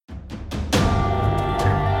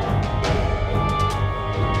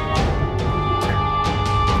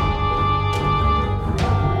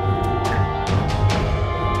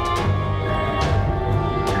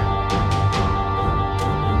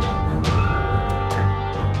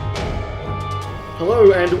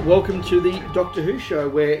Hello and welcome to the Doctor Who show,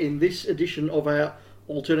 where in this edition of our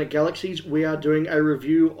alternate galaxies we are doing a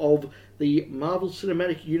review of the Marvel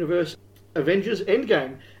Cinematic Universe Avengers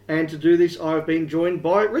Endgame. And to do this I've been joined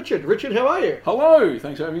by Richard. Richard, how are you? Hello,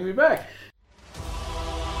 thanks for having me back.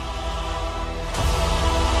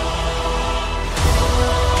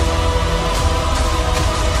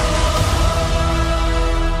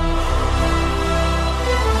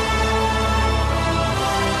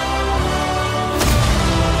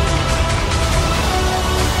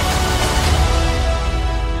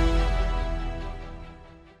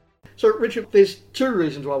 So, Richard, there's two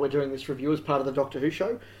reasons why we're doing this review as part of the Doctor Who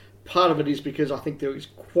show. Part of it is because I think there is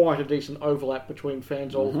quite a decent overlap between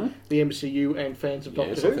fans of the MCU and fans of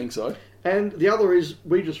Doctor Who. Yes, I think so. And the other is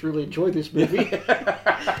we just really enjoyed this movie.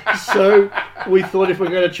 So we thought if we're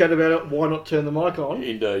going to chat about it, why not turn the mic on?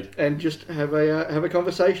 Indeed. And just have a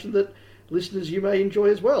conversation that listeners you may enjoy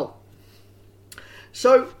as well.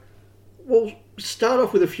 So we'll start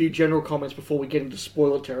off with a few general comments before we get into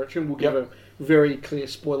spoiler territory. And we'll give a very clear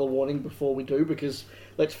spoiler warning before we do, because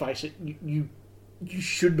let's face it, you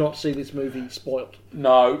should not see this movie spoiled.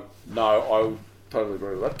 No, I totally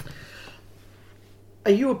agree with that.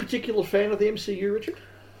 Are you a particular fan of the MCU, Richard?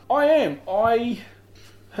 I am. I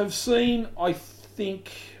have seen, I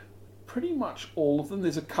think, pretty much all of them.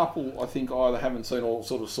 There's a couple I think I either haven't seen or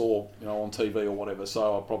sort of saw, on TV or whatever,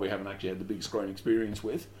 so I probably haven't actually had the big screen experience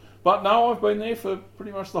with. But no, I've been there for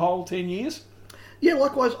pretty much the whole 10 years. Yeah,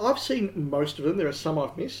 likewise, I've seen most of them. There are some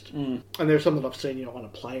I've missed. And there are some that I've seen, on a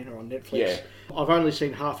plane or on Netflix. Yeah. I've only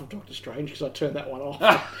seen half of Doctor Strange because I turned that one off,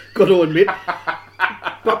 got to admit.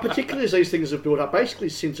 But particularly as these things have built up, basically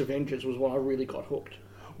since Avengers was when I really got hooked.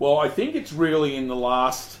 Well, I think it's really in the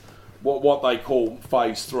last, what they call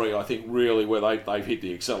Phase 3, I think really where they've hit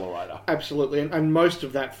the accelerator. Absolutely, and most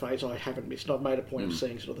of that phase I haven't missed. I've made a point of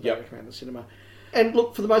seeing sort of the day around the cinema. And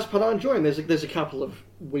look, for the most part, I enjoy them. There's a couple of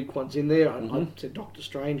weak ones in there. I said Doctor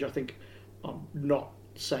Strange. I think I'm not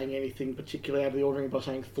saying anything particularly out of the ordinary by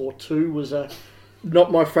saying Thor 2 was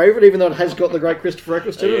not my favourite, even though it has got the great Christopher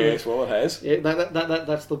Eccleston. Yes, well, it has. Yeah,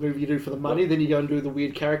 that's the movie you do for the money. Then you go and do the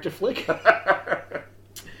weird character flick.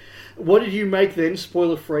 What did you make then,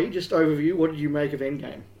 spoiler free, just overview, what did you make of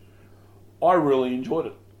Endgame? I really enjoyed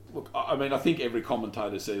it. Look, I mean, I think every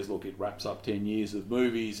commentator says, look, it wraps up 10 years of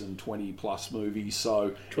movies and 20 plus movies,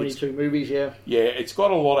 so... 22 movies, yeah. Yeah, it's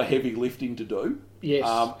got a lot of heavy lifting to do. Yes.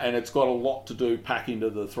 And it's got a lot to do pack into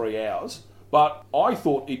the 3 hours. But I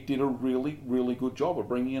thought it did a really, really good job of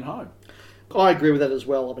bringing it home. I agree with that as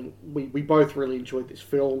well. I mean, we both really enjoyed this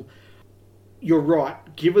film. You're right,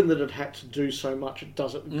 given that it had to do so much, it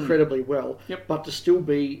does it incredibly well. Yep. But to still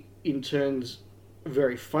be, in turns,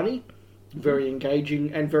 very funny, very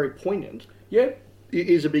engaging, and very poignant, it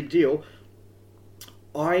is a big deal.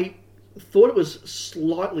 I thought it was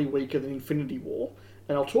slightly weaker than Infinity War,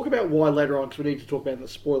 and I'll talk about why later on, because we need to talk about it in the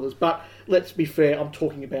spoilers, but let's be fair, I'm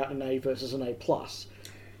talking about an A versus an A+.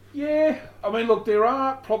 Yeah, I mean, look, there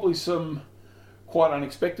are probably some quite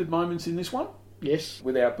unexpected moments in this one. Yes.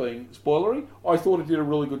 Without being spoilery. I thought it did a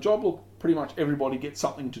really good job. Look, pretty much everybody gets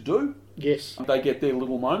something to do. Yes. They get their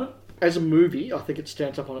little moment. As a movie, I think it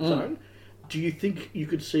stands up on its own. Do you think you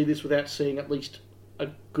could see this without seeing at least a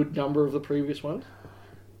good number of the previous ones?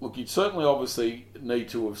 Look, you'd certainly obviously need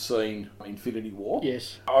to have seen Infinity War.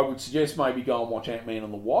 Yes. I would suggest maybe go and watch Ant-Man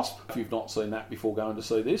and the Wasp if you've not seen that before going to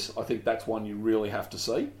see this. I think that's one you really have to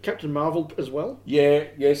see. Captain Marvel as well? Yeah,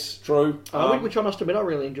 yes, true. Which I must admit I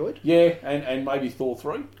really enjoyed. Yeah, and maybe Thor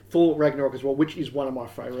 3. Thor Ragnarok as well, which is one of my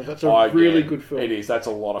favourites. That's a really good film. It is. That's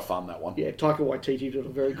a lot of fun, that one. Yeah, Taika Waititi did a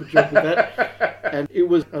very good job with that. And it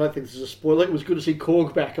was, I don't think this is a spoiler, it was good to see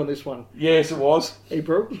Korg back on this one. Yes, it was. Hey,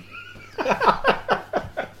 bro.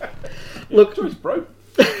 Look, Cheers, bro.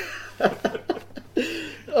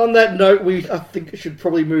 On that note, I think should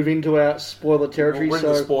probably move into our spoiler territory. We'll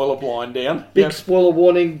bring the spoiler blind down. Big spoiler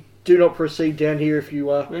warning. Do not proceed down here if you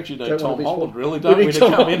we actually need Tom Holland, really, don't we, to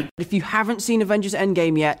come in? If you haven't seen Avengers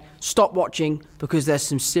Endgame yet, stop watching because there's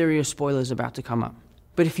some serious spoilers about to come up.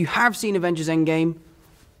 But if you have seen Avengers Endgame,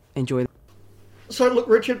 enjoy. So, look,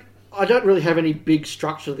 Richard, I don't really have any big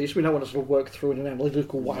structure to this. We don't want to sort of work through it in an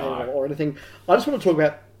analytical way or anything. I just want to talk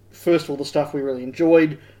about, first of all, the stuff we really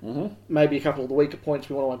enjoyed, maybe a couple of the weaker points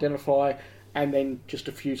we want to identify, and then just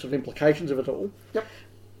a few sort of implications of it all. Yep.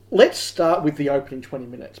 Let's start with the opening 20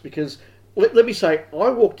 minutes, because let me say, I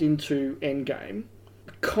walked into Endgame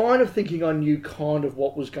kind of thinking I knew kind of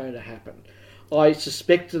what was going to happen. I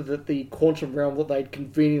suspected that the quantum realm that they'd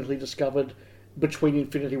conveniently discovered between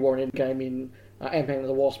Infinity War and Endgame in Ant-Man and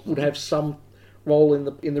the Wasp would have some role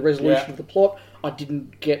in the resolution of the plot. I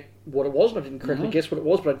didn't get what it was, and I didn't correctly guess what it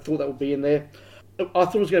was, but I thought that would be in there. I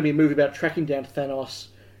thought it was going to be a movie about tracking down Thanos,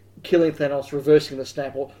 killing Thanos, reversing the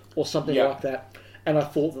snap, or something like that. And I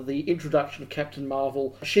thought that the introduction of Captain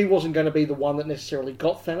Marvel, she wasn't going to be the one that necessarily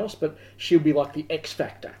got Thanos, but she'll be like the X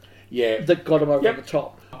factor that got him over the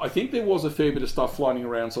top. I think there was a fair bit of stuff floating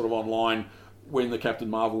around sort of online when the Captain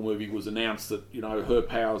Marvel movie was announced that, you know, her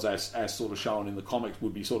powers as sort of shown in the comics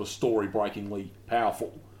would be sort of story-breakingly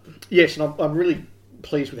powerful. Yes, and I'm really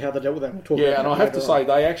pleased with how they dealt with that. We'll talk about and I have to say,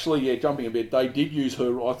 they actually, jumping a bit, they did use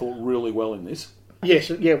her, I thought, really well in this. Yes,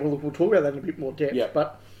 we'll talk about that in a bit more depth.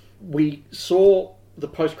 But we saw the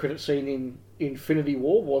post-credit scene in Infinity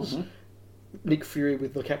War was Nick Fury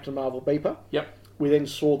with the Captain Marvel beeper. Yep. We then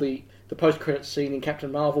saw the post-credit scene in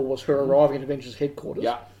Captain Marvel was her arriving at Avengers headquarters.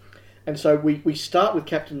 Yeah. And so we start with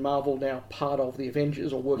Captain Marvel now part of the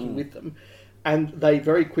Avengers or working with them, and they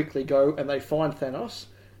very quickly go and they find Thanos,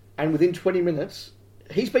 and within 20 minutes,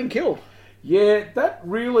 he's been killed. Yeah, that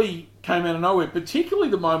really came out of nowhere, particularly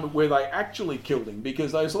the moment where they actually killed him,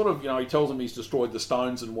 because they sort of, you know, he tells them he's destroyed the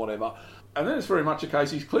stones and whatever, and then it's very much a case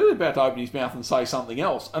he's clearly about to open his mouth and say something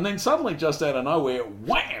else, and then suddenly, just out of nowhere,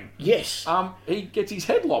 wham! Yes. He gets his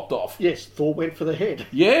head lopped off. Yes, Thor went for the head.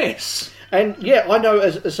 Yes. And yeah, I know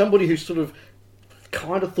as somebody who sort of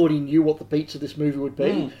kind of thought he knew what the beats of this movie would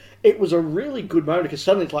be, it was a really good moment, because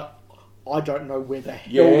suddenly it's like, I don't know where the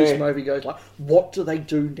hell this movie goes. Like, what do they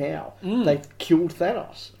do now? They've killed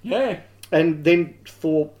Thanos. Yeah. And then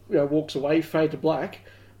Thor, you know, walks away, fade to black,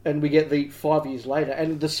 and we get the 5 years later.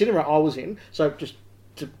 And the cinema I was in, so just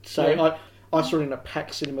to say, I saw it in a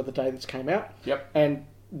packed cinema the day this came out. Yep. And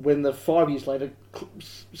when the 5 years later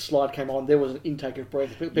slide came on, there was an intake of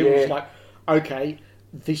breath. People were just like, okay,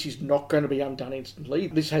 this is not going to be undone instantly.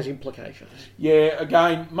 This has implications. Yeah,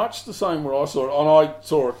 again, much the same where I saw it. And I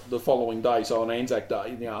saw it the following day, so on Anzac Day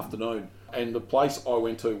in the afternoon. And the place I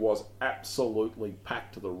went to was absolutely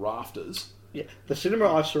packed to the rafters. Yeah, the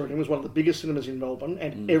cinema I saw it in was one of the biggest cinemas in Melbourne,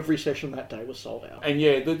 and every session that day was sold out. And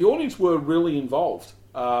yeah, the audience were really involved,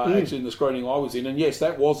 actually, in the screening I was in. And yes,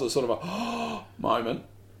 that was a sort of a moment.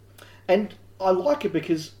 And I like it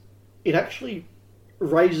because it actually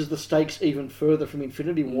raises the stakes even further from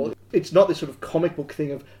Infinity War. It's not this sort of comic book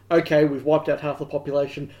thing of, okay, we've wiped out half the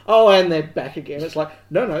population, and they're back again. It's like,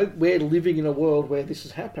 no, we're living in a world where this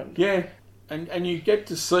has happened. Yeah, and you get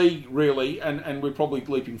to see, really, and we're probably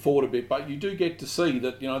leaping forward a bit, but you do get to see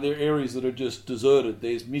that, you know, there are areas that are just deserted.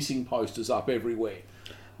 There's missing posters up everywhere.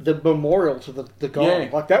 The memorial to the guy,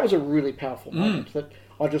 like, that was a really powerful moment that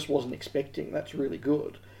I just wasn't expecting. That's really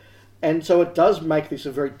good. And so it does make this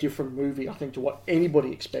a very different movie, I think, to what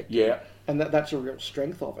anybody expected. Yeah. And that's a real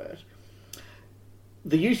strength of it.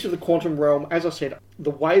 The use of the quantum realm, as I said, the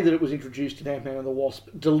way that it was introduced in Ant-Man and the Wasp,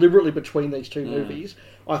 deliberately between these two movies,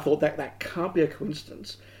 I thought that can't be a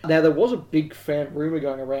coincidence. Now, there was a big fan rumour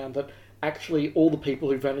going around that actually all the people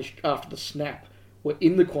who vanished after the snap were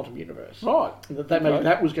in the quantum universe. Right. And that maybe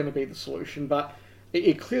that was going to be the solution, but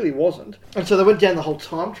it clearly wasn't. And so they went down the whole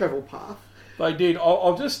time travel path. They did.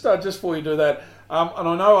 I'll just before you do that, and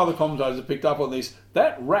I know other commentators have picked up on this,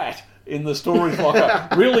 that rat in the story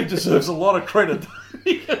clocker really deserves a lot of credit,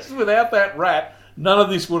 because without that rat, none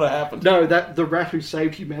of this would have happened. No, the rat who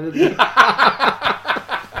saved humanity.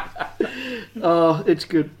 Oh, it's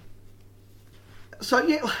good. So,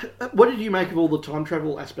 yeah, what did you make of all the time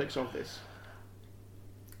travel aspects of this?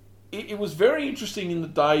 It was very interesting in the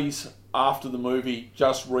days after the movie,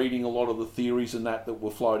 just reading a lot of the theories and that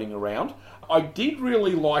were floating around. I did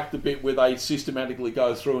really like the bit where they systematically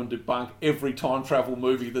go through and debunk every time travel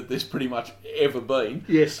movie that there's pretty much ever been.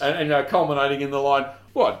 Yes. And culminating in the line,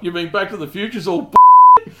 what, you mean Back to the Future's all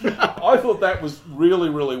I thought that was really,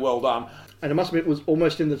 really well done. And I must admit, it was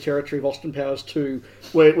almost in the territory of Austin Powers 2,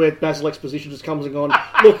 where Basil Exposition just comes and gone,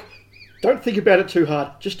 look, don't think about it too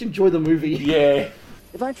hard, just enjoy the movie. Yeah.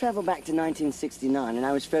 If I travel back to 1969 and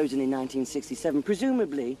I was frozen in 1967,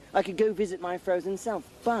 presumably I could go visit my frozen self.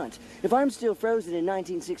 But if I'm still frozen in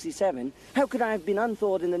 1967, how could I have been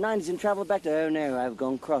unthawed in the 90s and traveled back to, oh no, I've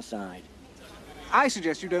gone cross-eyed? I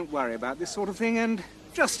suggest you don't worry about this sort of thing and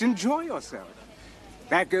just enjoy yourself.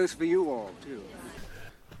 That goes for you all, too.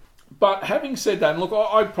 But having said that, and look,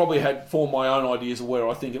 I probably had formed my own ideas of where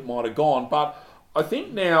I think it might have gone, but I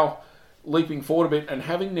think now, leaping forward a bit and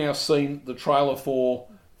having now seen the trailer for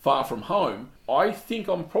Far From Home, I think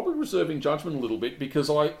I'm probably reserving judgment a little bit, because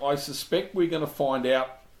I suspect we're going to find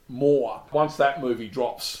out more once that movie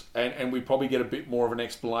drops, and we probably get a bit more of an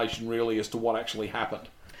explanation really as to what actually happened.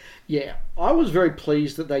 Yeah, I was very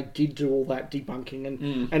pleased that they did do all that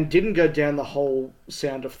debunking and didn't go down the whole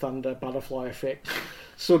Sound of Thunder butterfly effect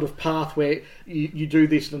sort of path where you do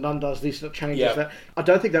this and it undoes this and it changes that. I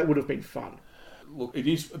don't think that would have been fun. look, it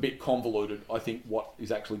is a bit convoluted, I think, what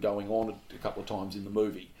is actually going on a couple of times in the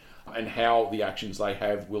movie and how the actions they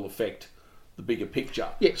have will affect the bigger picture.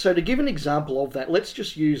 Yeah, so to give an example of that, let's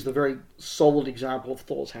just use the very solid example of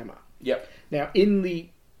Thor's hammer. Yep. Now, in the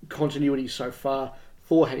continuity so far,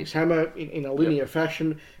 Thor had his hammer in a linear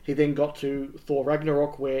fashion. He then got to Thor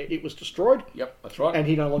Ragnarok, where it was destroyed. Yep, that's right. And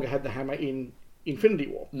he no longer had the hammer in Infinity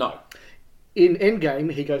War. No. In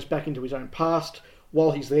Endgame, he goes back into his own past.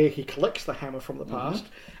 While he's there, he collects the hammer from the past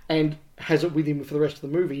and has it with him for the rest of the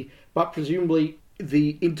movie. But presumably,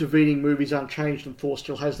 the intervening movies aren't changed and Thor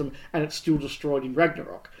still has them, and it's still destroyed in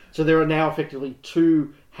Ragnarok. So there are now effectively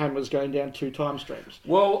two hammers going down two time streams.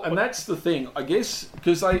 Well, and that's the thing, I guess,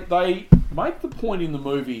 because they make the point in the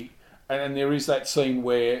movie, and there is that scene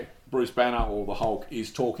where Bruce Banner, or the Hulk,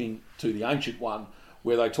 is talking to the Ancient One,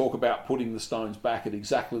 where they talk about putting the stones back at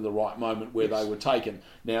exactly the right moment where they were taken.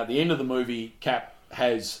 Now, at the end of the movie, Cap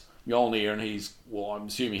has Mjolnir, and I'm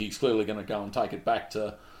assuming he's clearly going to go and take it back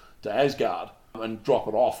to Asgard and drop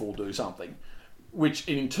it off or do something, which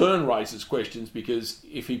in turn raises questions, because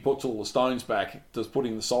if he puts all the stones back, does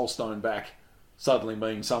putting the Soul Stone back suddenly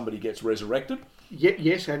mean somebody gets resurrected?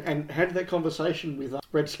 Yes, and how did that conversation with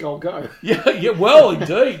Red Skull go? Yeah, well,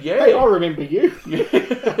 indeed, yeah. Hey, I remember you.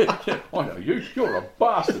 I know you. You're a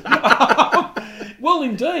bastard. Well,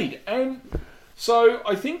 indeed, and so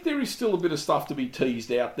I think there is still a bit of stuff to be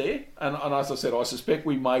teased out there, and as I said, I suspect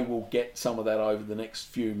we may well get some of that over the next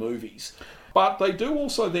few movies. But they do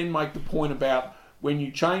also then make the point about when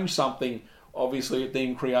you change something, obviously it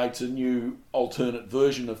then creates a new alternate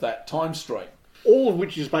version of that time stream. All of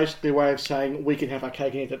which is basically a way of saying we can have our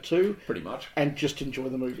cake and eat it too. Pretty much. And just enjoy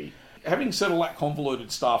the movie. Having said all that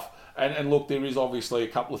convoluted stuff, and look, there is obviously a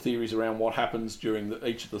couple of theories around what happens during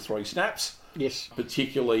each of the three snaps. Yes.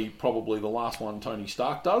 Particularly, probably the last one Tony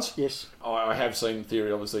Stark does. Yes. I have seen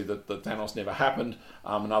theory, obviously, that Thanos never happened.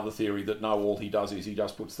 Another theory that no, all he does is he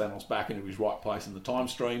just puts Thanos back into his right place in the time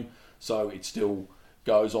stream, so it still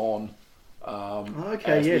goes on.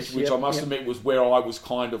 Which I must admit was where I was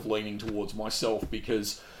kind of leaning towards myself,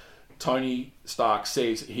 because Tony Stark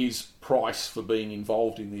says his price for being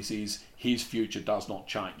involved in this is his future does not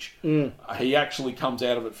change. He actually comes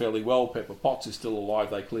out of it fairly well. Pepper Potts is still alive.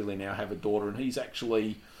 They clearly now have a daughter, and he's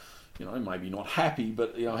actually, maybe not happy,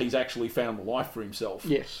 but he's actually found the life for himself.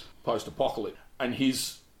 Yes. Post-apocalypse, and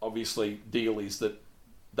his obviously deal is that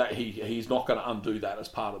he's not going to undo that as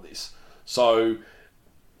part of this. So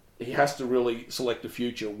he has to really select a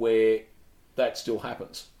future where that still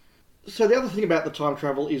happens. So the other thing about the time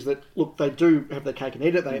travel is that, look, they do have their cake and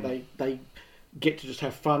eat it. They get to just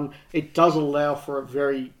have fun. It does allow for a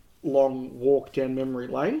very long walk down memory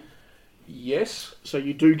lane. Yes. So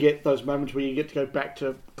you do get those moments where you get to go back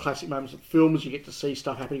to classic moments of films. You get to see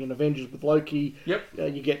stuff happening in Avengers with Loki. Yep.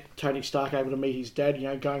 You get Tony Stark able to meet his dad,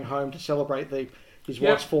 going home to celebrate his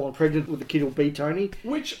wife's fallen pregnant with the kid will be Tony.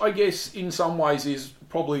 Which I guess in some ways is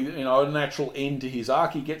probably a natural end to his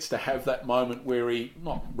arc. He gets to have that moment where he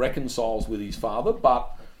not reconciles with his father,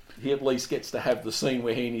 but he at least gets to have the scene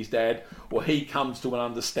where he and his dad, or he comes to an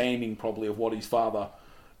understanding probably of what his father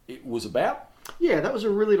it was about. Yeah, that was a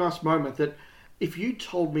really nice moment that if you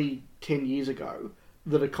told me 10 years ago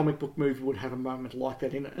that a comic book movie would have a moment like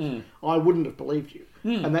that in it, I wouldn't have believed you.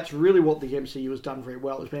 And that's really what the MCU has done very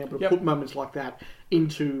well, is being able to put moments like that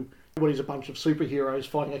into what is a bunch of superheroes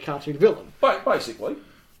fighting a cartoon villain. Basically.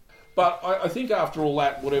 But I think after all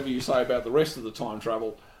that, whatever you say about the rest of the time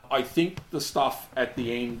travel, I think the stuff at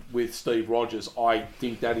the end with Steve Rogers, I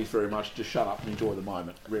think that is very much just shut up and enjoy the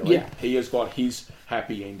moment, really. Yeah. He has got his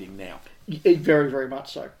happy ending now. Very, very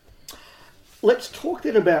much so. Let's talk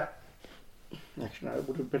then about... Actually, no,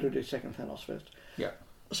 we'd better do second Thanos first. Yeah.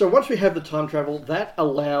 So once we have the time travel, that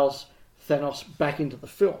allows Thanos back into the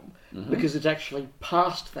film, because it's actually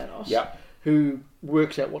past Thanos, who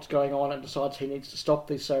works out what's going on and decides he needs to stop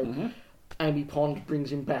this, so Amy Pond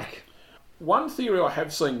brings him back. One theory I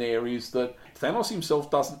have seen there is that Thanos himself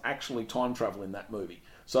doesn't actually time travel in that movie.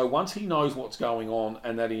 So once he knows what's going on,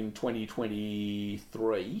 and that in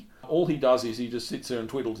 2023, all he does is he just sits there and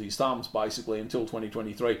twiddles his thumbs, basically, until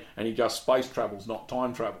 2023, and he just space travels, not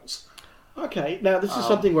time travels. Okay, now this is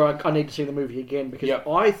something where I need to see the movie again, because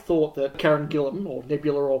I thought that Karen Gillan, or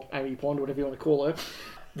Nebula, or Amy Pond, whatever you want to call her,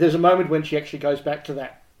 there's a moment when she actually goes back to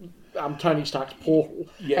that Tony Stark's portal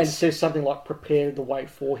and says something like, prepare the way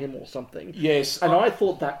for him or something. Yes. And I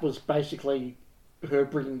thought that was basically her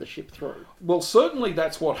bringing the ship through. Well, certainly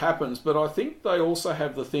that's what happens, but I think they also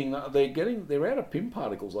have the thing that they're out of Pym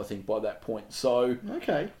particles, I think, by that point. So,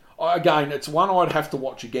 okay. Again, it's one I'd have to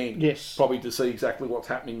watch again. Yes. Probably to see exactly what's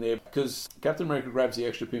happening there, because Captain America grabs the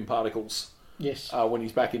extra Pym particles. Yes. When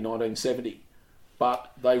he's back in 1970.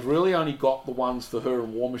 but they've really only got the ones for her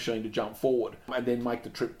and War Machine to jump forward and then make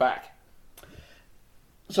the trip back.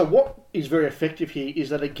 So what is very effective here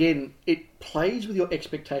is that, again, it plays with your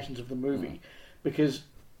expectations of the movie, because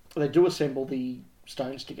they do assemble the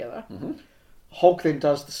stones together. Mm-hmm. Hulk then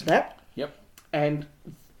does the snap. Yep. And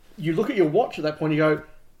you look at your watch at that point and you go,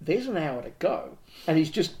 there's an hour to go. And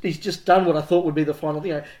he's just done what I thought would be the final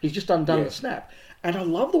thing. He's just undone the snap. And I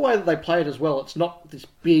love the way that they play it as well. It's not this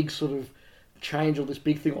big sort of change or this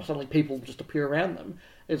big thing or suddenly people just appear around them.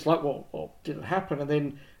 It's like, well, did it happen? And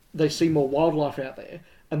then they see more wildlife out there.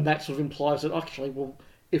 And that sort of implies that, actually, well,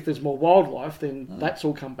 if there's more wildlife, then that's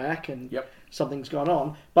all come back and something's gone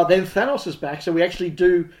on. But then Thanos is back, so we actually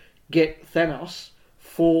do get Thanos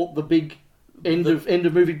for the big end of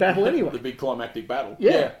movie battle anyway. The big climactic battle.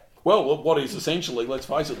 Yeah. Well, what is essentially, let's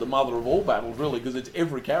face it, the mother of all battles, really, because it's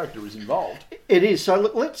every character is involved. It is. So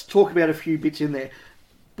let's talk about a few bits in there.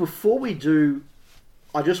 Before we do,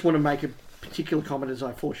 I just want to make a particular comment, as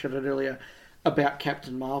I foreshadowed earlier, about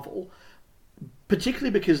Captain Marvel,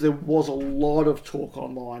 particularly because there was a lot of talk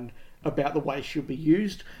online about the way she'll be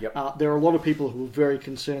used. Yep. There are a lot of people who are very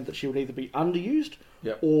concerned that she would either be underused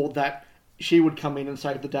or that she would come in and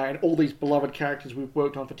save the day, and all these beloved characters we've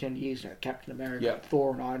worked on for 10 years, Captain America,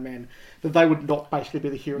 Thor and Iron Man, that they would not basically be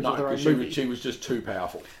the heroes of their own movie. She was just too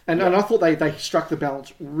powerful. And I thought they struck the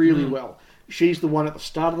balance really well. She's the one at the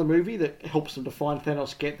start of the movie that helps them to find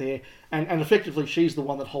Thanos, get there, and effectively she's the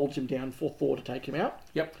one that holds him down for Thor to take him out.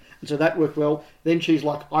 Yep. And so that worked well. Then she's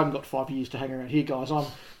like, I haven't got 5 years to hang around here, guys. I've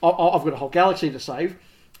got a whole galaxy to save,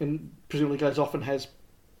 and presumably goes off and has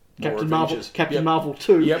Captain Marvel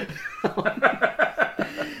 2. Yep.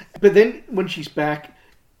 But then when she's back,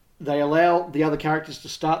 they allow the other characters to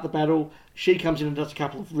start the battle. She comes in and does a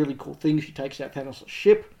couple of really cool things. She takes out Thanos'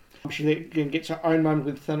 ship. She then gets her own moment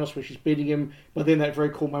with Thanos where she's beating him. But then that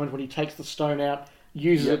very cool moment when he takes the stone out,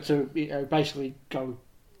 uses it to basically go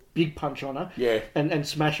big punch on her and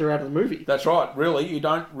smash her out of the movie. That's right. Really, you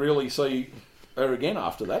don't really see her again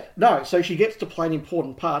after that. No, so she gets to play an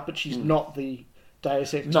important part, but she's not the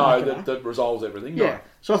Deus Ex Machina. That resolves everything. Yeah. No.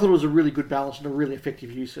 So I thought it was a really good balance and a really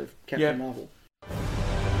effective use of Captain Marvel.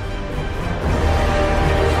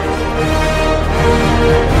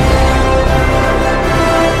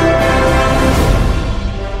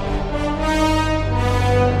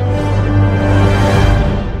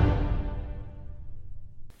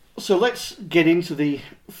 So let's get into the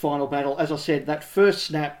final battle. As I said, that first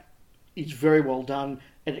snap is very well done,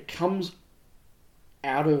 and it comes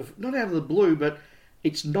not out of the blue, but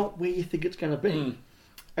it's not where you think it's going to be.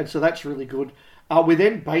 And so that's really good. We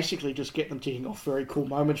then basically just get them ticking off very cool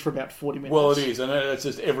moments for about 40 minutes. Well, it is, and it's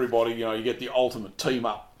just everybody, you get the ultimate team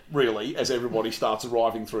up, really, as everybody starts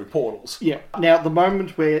arriving through portals. Yeah. Now, the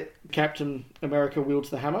moment where Captain America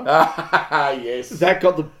wields the hammer, yes, that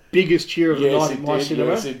got the biggest cheer of the night in my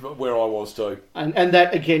cinema. Yes, where I was too. And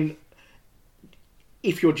that, again,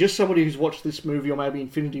 if you're just somebody who's watched this movie, or maybe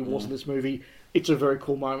Infinity Wars in this movie, it's a very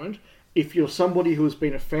cool moment. If you're somebody who has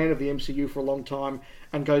been a fan of the MCU for a long time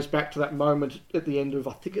and goes back to that moment at the end of,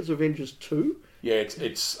 I think it's Avengers 2. Yeah,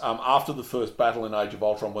 it's after the first battle in Age of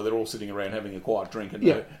Ultron where they're all sitting around having a quiet drink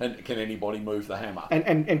and can anybody move the hammer?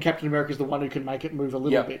 And Captain America's the one who can make it move a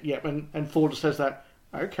little bit. Yep. And Thor just says that,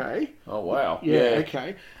 okay. Oh, wow. Yeah,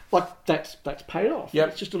 okay. Like, that's paid off. Yep.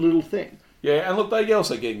 It's just a little thing. Yeah, and look, they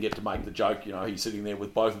also get to make the joke, he's sitting there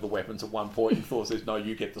with both of the weapons at one point and Thor says, no,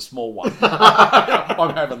 you get the small one.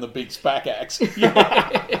 I'm having the big spack axe.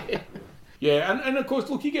 Yeah, and of course,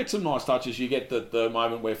 look, you get some nice touches. You get the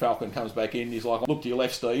moment where Falcon comes back in. He's like, look to your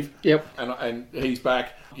left, Steve. Yep. And he's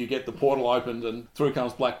back. You get the portal opened and through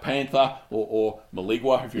comes Black Panther or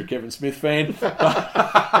Maligua, if you're a Kevin Smith fan.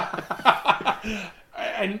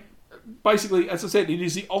 And basically, as I said, it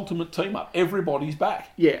is the ultimate team-up. Everybody's back.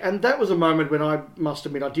 Yeah, and that was a moment when I must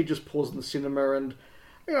admit I did just pause in the cinema and,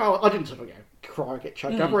 I didn't sort of cry or get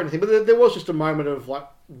choked up or anything, but there was just a moment of like,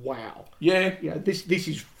 wow. Yeah. This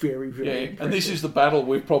is very, very impressive. And this is the battle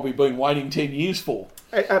we've probably been waiting 10 years for.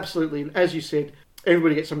 Absolutely. And as you said,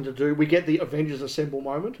 everybody gets something to do. We get the Avengers Assemble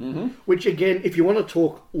moment, which again, if you want to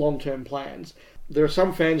talk long-term plans, there are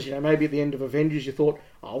some fans, maybe at the end of Avengers you thought,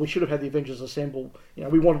 we should have had the Avengers Assemble.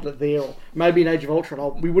 We wanted it there. Or maybe in Age of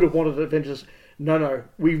Ultron, we would have wanted Avengers. No,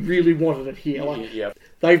 we really wanted it here.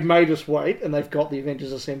 They've made us wait, and they've got the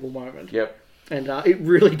Avengers Assemble moment. Yep. And it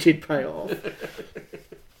really did pay off.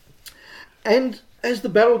 And as the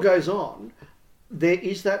battle goes on, there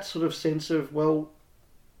is that sort of sense of, well,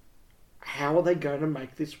 how are they going to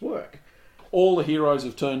make this work? All the heroes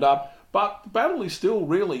have turned up, but the battle is still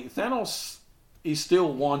really... Thanos is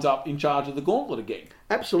still winds up in charge of the gauntlet again.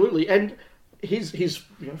 Absolutely. And his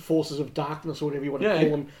forces of darkness, or whatever you want to call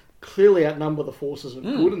them, clearly outnumber the forces of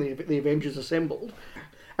good and the Avengers assembled.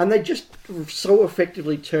 And they just so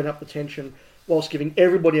effectively turn up the tension whilst giving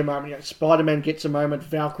everybody a moment. Spider-Man gets a moment,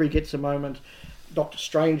 Valkyrie gets a moment, Doctor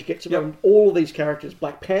Strange gets a moment, all of these characters,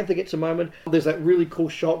 Black Panther gets a moment. There's that really cool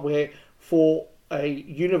shot where, for a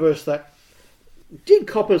universe that did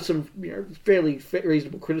copper some fairly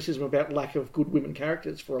reasonable criticism about lack of good women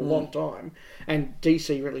characters for a long time, and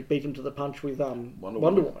DC really beat them to the punch with Wonder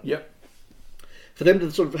Woman. Yep. For them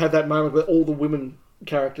to sort of have that moment where all the women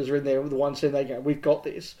characters are in there, with the one scene they go, we've got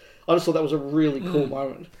this. I just thought that was a really cool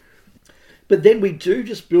moment. But then we do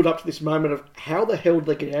just build up to this moment of how the hell did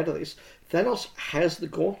they get out of this? Thanos has the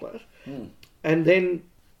gauntlet. And then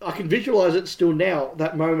I can visualise it still now,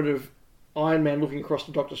 that moment of Iron Man looking across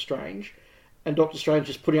to Doctor Strange, and Doctor Strange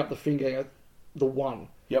just putting up the finger, the one.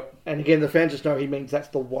 Yep. And again, the fans just know he means that's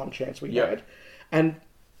the one chance we had. And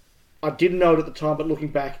I didn't know it at the time, but looking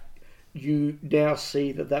back, you now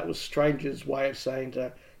see that was Strange's way of saying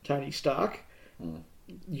to Tony Stark,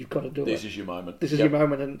 you've got to do it. This is your moment. This is your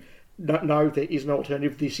moment, and no, there is an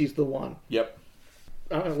alternative. This is the one. Yep.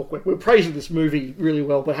 Look, we're praising this movie really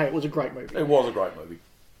well, but hey, it was a great movie. It was a great movie.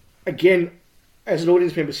 Again, as an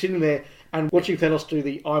audience member sitting there and watching Thanos do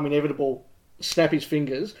the I'm inevitable, snap his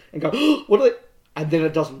fingers and go, oh, what are they? And then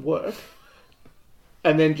it doesn't work.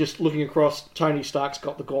 And then just looking across, Tony Stark's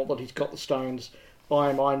got the gauntlet, he's got the stones, I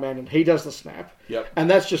am Iron Man, and he does the snap. Yep. And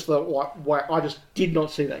that's just the way I just did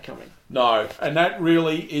not see that coming. No, and that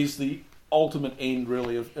really is the ultimate end,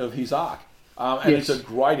 really, of his arc. And it's a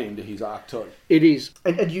great end to his arc too. It is.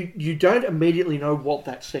 And you don't immediately know what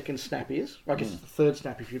that second snap is. I guess it's the third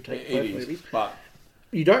snap if you take both movies. But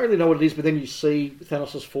you don't really know what it is, but then you see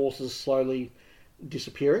Thanos' forces slowly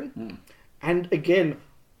disappearing. And again,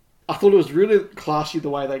 I thought it was really classy the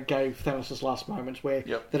way they gave Thanos' last moments, where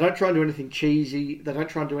they don't try and do anything cheesy, they don't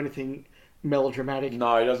try and do anything melodramatic.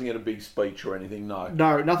 No, he doesn't get a big speech or anything, no.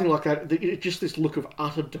 No, nothing like that. It's just this look of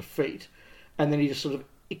utter defeat, and then he just sort of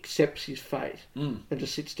accepts his fate and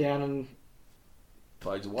just sits down and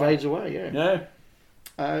fades away.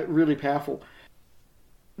 Really powerful.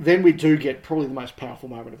 Then we do get probably the most powerful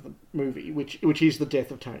moment of the movie, which is the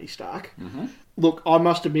death of Tony Stark. Look, I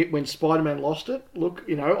must admit, when Spider-Man lost it,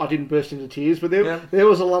 I didn't burst into tears, but there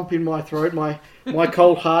was a lump in my throat. My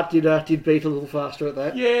cold heart did beat a little faster at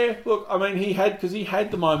that. Yeah, look, I mean, he had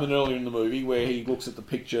the moment earlier in the movie where he looks at the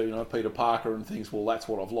picture, Peter Parker, and thinks, well, that's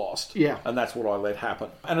what I've lost. Yeah. And that's what I let happen.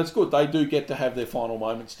 And it's good. They do get to have their final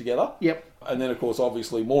moments together. Yep. And then, of course,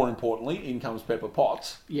 obviously, more importantly, in comes Pepper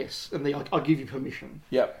Potts. Yes, and I'll give you permission.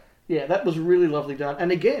 Yep. Yeah, that was really lovely done.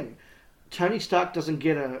 And again, Tony Stark doesn't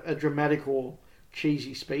get a dramatic or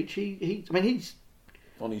cheesy speech. He's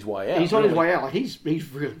on his way out. He's on his way out. Like he's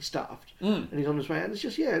really stuffed, and he's on his way out. And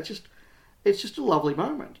it's just a lovely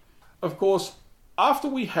moment. Of course, after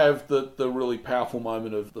we have the really powerful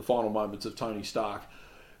moment of the final moments of Tony Stark,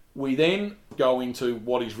 we then go into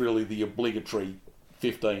what is really the obligatory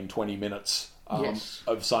 15, 20 minutes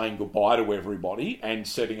of saying goodbye to everybody and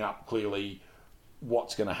setting up clearly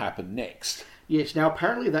what's going to happen next. Yes, now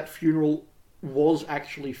apparently that funeral was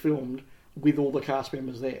actually filmed with all the cast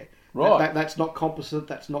members there. Right. That's not composite,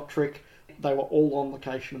 that's not trick. They were all on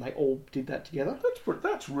location and they all did that together.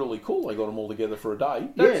 That's really cool. They got them all together for a day.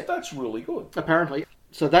 That's really good. Apparently.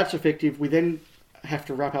 So that's effective. We then have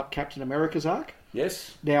to wrap up Captain America's arc.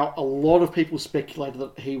 Yes. Now, a lot of people speculated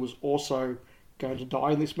that he was also going to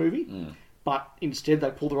die in this movie, but instead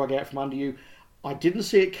they pulled the rug out from under you. I didn't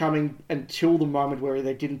see it coming until the moment where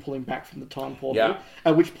they didn't pull him back from the time portal,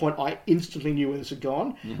 at which point I instantly knew where this had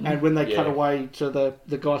gone. And when they cut away to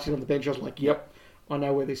the guy sitting on the bench, I was like, yep, I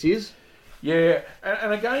know where this is. Yeah,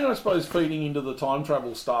 and again, I suppose feeding into the time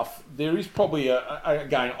travel stuff, there is probably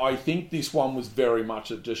again, I think this one was very much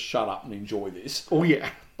a just shut up and enjoy this. Oh, yeah.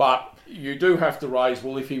 But you do have to raise,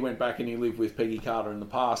 well, if he went back and he lived with Peggy Carter in the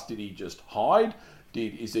past, did he just hide?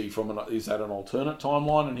 Is that an alternate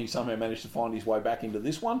timeline and he somehow managed to find his way back into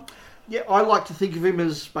this one? Yeah, I like to think of him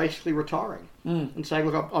as basically retiring and saying,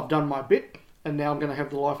 look, I've done my bit and now I'm going to have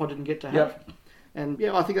the life I didn't get to have. Yep. And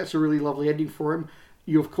yeah, I think that's a really lovely ending for him.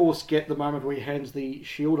 You, of course, get the moment where he hands the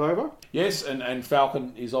shield over. Yes, and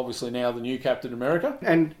Falcon is obviously now the new Captain America.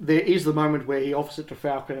 And there is the moment where he offers it to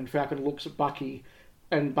Falcon and Falcon looks at Bucky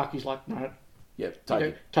and Bucky's like, no. Yep,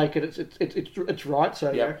 take it. It's right.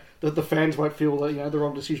 So the fans won't feel that the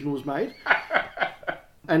wrong decision was made.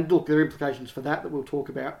 And look, there are implications for that we'll talk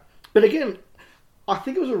about. But again, I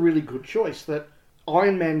think it was a really good choice that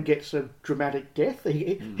Iron Man gets a dramatic death.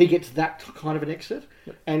 He gets that kind of an exit,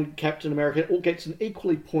 and Captain America gets an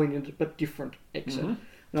equally poignant but different exit.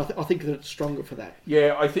 And I think that it's stronger for that.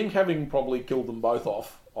 Yeah, I think having probably killed them both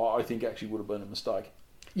off, I think actually would have been a mistake.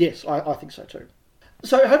 Yes, I think so too.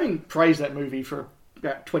 So having praised that movie for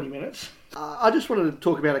about 20 minutes, I just wanted to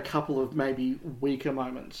talk about a couple of maybe weaker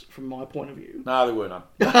moments from my point of view. No, there were none.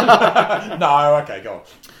 No, okay, go on.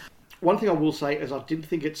 One thing I will say is I did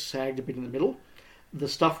think it sagged a bit in the middle. The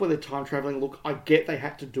stuff where they're time travelling, look, I get they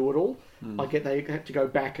had to do it all. I get they had to go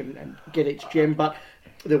back and get each gem, but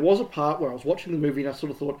there was a part where I was watching the movie and I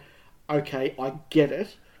sort of thought, okay, I get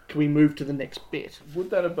it. Can we move to the next bit? Would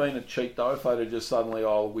that have been a cheat, though, if they'd have just suddenly,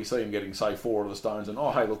 we see him getting, say, 4 of the stones, and,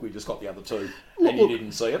 hey, look, we just got the other 2, and you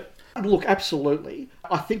didn't see it? Look, absolutely.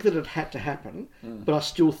 I think that it had to happen, but I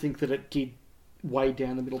still think that it did way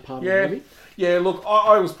down the middle part of the movie. Yeah, look,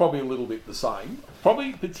 I was probably a little bit the same.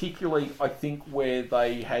 Probably particularly, I think, where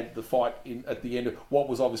they had the fight at the end of what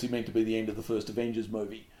was obviously meant to be the end of the first Avengers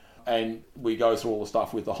movie. And we go through all the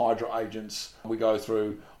stuff with the Hydra agents. We go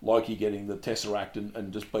through Loki getting the Tesseract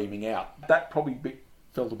and just beaming out. That probably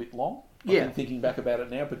felt a bit long. I think, thinking back about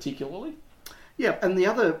it now, particularly. Yeah, and the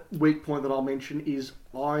other weak point that I'll mention is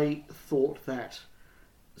I thought that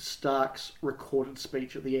Stark's recorded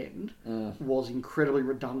speech at the end was incredibly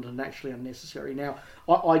redundant and actually unnecessary. Now,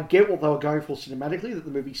 I get what they were going for cinematically, that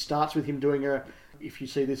the movie starts with him doing a "if you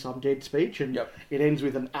see this, I'm dead" speech, and it ends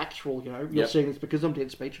with an actual, you're seeing this because I'm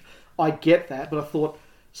dead speech. I get that, but I thought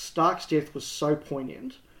Stark's death was so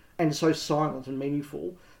poignant and so silent and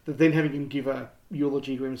meaningful that then having him give a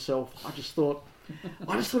eulogy to himself, I just thought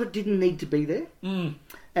it didn't need to be there.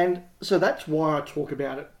 And so that's why I talk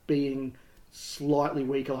about it being slightly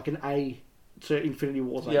weaker, like an A to Infinity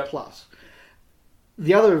War's A+.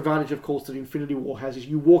 The other advantage, of course, that Infinity War has is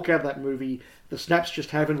you walk out of that movie, the snaps just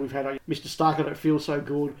happened, we've had Mr. Stark, I don't feel so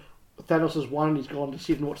good, Thanos has won, he's gone to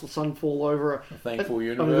sit and watch the sun fall over a thankful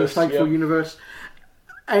universe. Universe.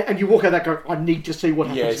 And you walk out of that going, I need to see what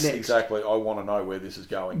happens next. Yes, exactly. I want to know where this is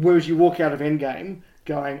going. Whereas you walk out of Endgame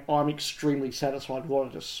going, I'm extremely satisfied with what I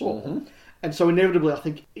just saw. And so inevitably, I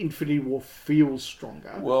think Infinity War feels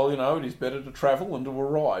stronger. Well, it is better to travel than to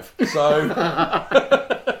arrive. So...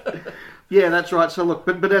 Yeah, that's right. So look,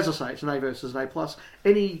 but as I say, it's an A versus an A+.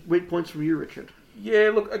 Any weak points from you, Richard? Yeah,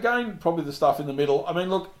 look, again, probably the stuff in the middle. I mean,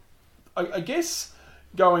 look, I guess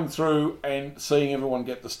going through and seeing everyone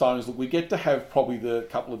get the stones, look, we get to have probably the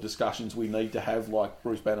couple of discussions we need to have, like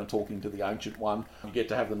Bruce Banner talking to the Ancient One. You get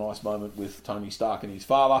to have the nice moment with Tony Stark and his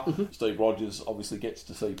father. Steve Rogers obviously gets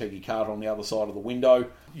to see Peggy Carter on the other side of the window.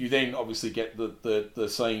 You then obviously get the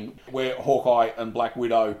scene where Hawkeye and Black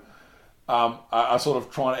Widow are sort of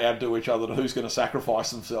trying to outdo each other to who's going to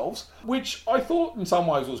sacrifice themselves, which I thought in some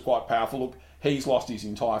ways was quite powerful. Look, he's lost his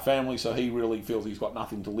entire family, so he really feels he's got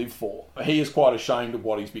nothing to live for. He is quite ashamed of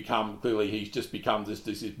what he's become. Clearly, he's just become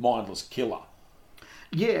this mindless killer.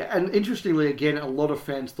 Yeah, and interestingly, again, a lot of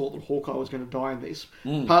fans thought that Hawkeye was going to die in this,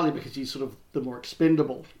 partly because he's sort of the more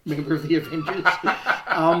expendable member of the Avengers.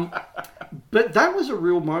 But that was a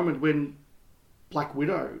real moment when Black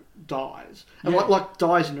Widow dies, and like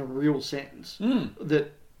dies in a real sense,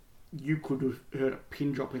 that you could have heard a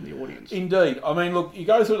pin drop in the audience. Indeed. I mean, look, you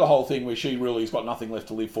go through the whole thing where she really has got nothing left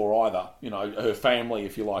to live for either. Her family,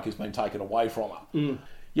 if you like, has been taken away from her.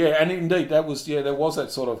 Yeah, and indeed, there was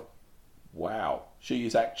that sort of, wow, she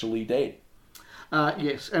is actually dead.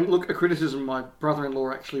 Yes, and look, a criticism my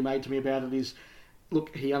brother-in-law actually made to me about it is,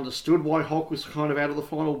 look, he understood why Hulk was kind of out of the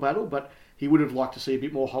final battle, but he would have liked to see a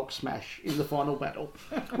bit more Hulk smash in the final battle,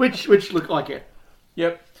 which look, I get.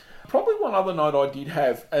 Yep. Probably one other note I did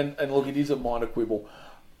have, and look, it is a minor quibble.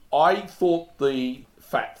 I thought the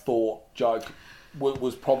Fat Thor joke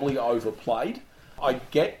was probably overplayed. I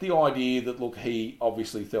get the idea that, look, he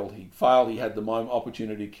obviously felt he failed. He had the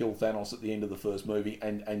opportunity to kill Thanos at the end of the first movie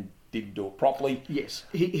and didn't do it properly. Yes,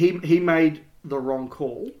 he made the wrong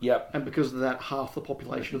call. Yep. And because of that, half the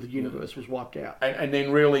population of the universe was wiped out. And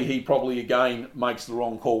then really he probably again makes the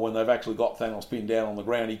wrong call when they've actually got Thanos pinned down on the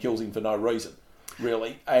ground. He kills him for no reason,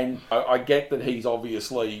 really. And I get that he's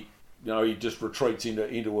obviously, he just retreats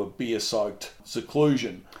into a beer-soaked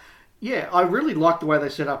seclusion. Yeah, I really like the way they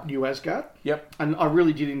set up New Asgard. Yep. And I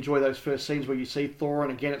really did enjoy those first scenes where you see Thor,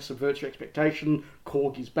 and again, it subverts your expectation.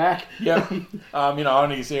 Korg is back. Yep.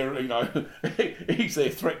 Only he's there, he's there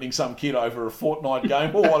threatening some kid over a Fortnite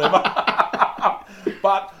game or whatever.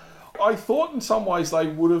 But I thought in some ways they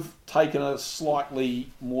would have taken a slightly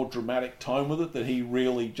more dramatic tone with it, that he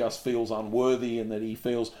really just feels unworthy and that he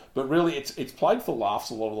feels... But really, it's played for laughs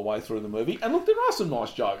a lot of the way through the movie. And look, there are some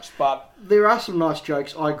nice jokes, but... There are some nice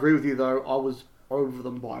jokes. I agree with you, though. I was over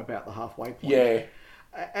them by about the halfway point. Yeah.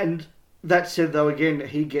 And that said, though, again,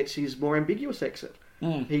 he gets his more ambiguous exit.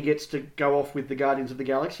 He gets to go off with the Guardians of the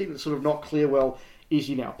Galaxy. It's sort of not clear, well, is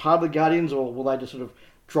he now part of the Guardians, or will they just sort of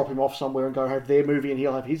drop him off somewhere and go have their movie and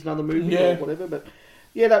he'll have his another movie or whatever? But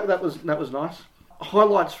yeah, that was nice.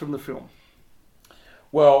 Highlights from the film.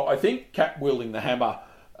 Well, I think Cap wielding the hammer,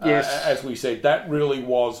 yes, as we said, that really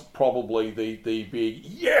was probably the big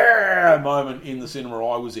moment in the cinema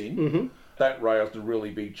I was in. Mm-hmm. That raised a really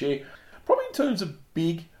big cheer. Probably in terms of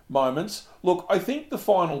big moments, look, I think the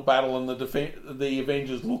final battle and the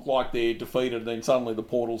Avengers look like they're defeated, and then suddenly the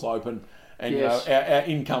portals open, and yes,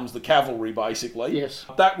 in comes the cavalry, basically. Yes,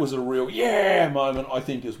 that was a real moment, I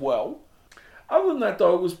think, as well. Other than that,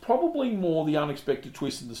 though, it was probably more the unexpected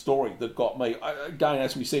twist in the story that got me. Again,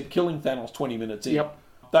 as we said, killing Thanos 20 minutes in. Yep.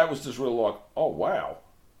 That was just really like, oh, wow.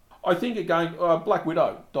 I think, again, Black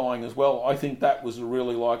Widow dying as well, I think that was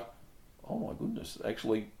really like, oh, my goodness,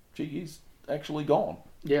 actually, she is actually gone.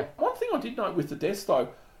 Yeah. One thing I did note with the deaths, though,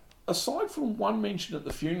 aside from one mention at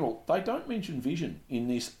the funeral, they don't mention Vision in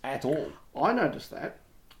this at all. I noticed that.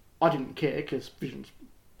 I didn't care, because Vision's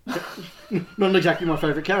not exactly my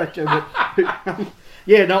favourite character, but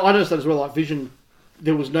yeah, no, I noticed that as well. Like Vision,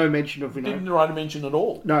 there was no mention of, Didn't the writer mention at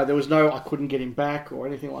all? No, there was no, I couldn't get him back or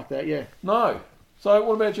anything like that. Yeah. No. So,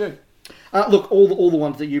 what about you? Look, all the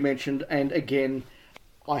ones that you mentioned, and again,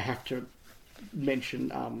 I have to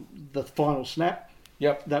mention the final snap.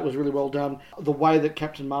 Yep. That was really well done. The way that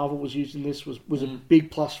Captain Marvel was used in this was a big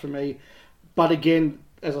plus for me. But again,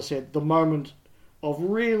 as I said, the moment of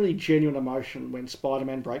really genuine emotion when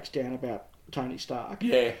Spider-Man breaks down about Tony Stark.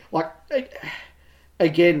 Yeah. Like,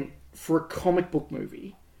 again, for a comic book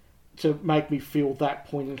movie, to make me feel that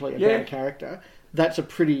poignantly about a character, that's a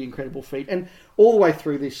pretty incredible feat. And all the way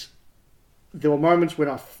through this, there were moments when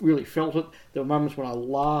I really felt it. There were moments when I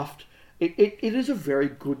laughed. It is a very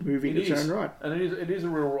good movie in its own right. And it is a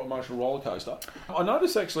real emotional roller coaster. I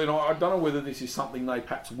noticed actually, and I don't know whether this is something they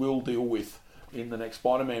perhaps will deal with in the next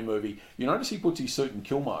Spider-Man movie, you notice he puts his suit in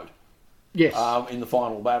kill mode. Yes. In the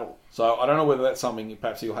final battle. So I don't know whether that's something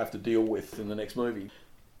perhaps he'll have to deal with in the next movie.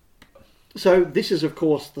 So this is, of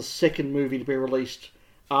course, the second movie to be released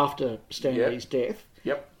after Stan Lee's death.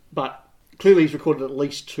 Yep. But clearly he's recorded at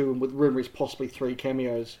least 2, and with rumours possibly 3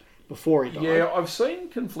 cameos before he died. Yeah, I've seen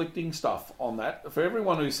conflicting stuff on that. For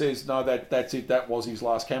everyone who says, no, that's it, that was his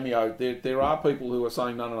last cameo, there are people who are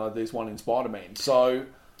saying, no, there's one in Spider-Man. So...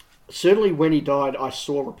 Certainly when he died, I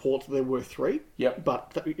saw reports that there were 3. Yep.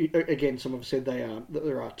 But again, some have said that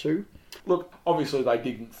there are 2. Look, obviously they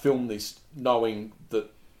didn't film this knowing that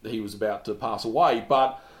he was about to pass away,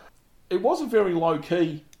 but it was a very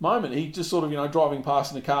low-key moment. He just sort of, driving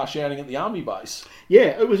past in a car shouting at the army base. Yeah,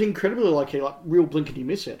 it was incredibly low-key, like real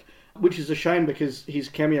blink-and-you-miss it. Which is a shame because his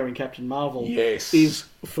cameo in Captain Marvel is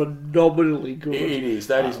phenomenally good. It is.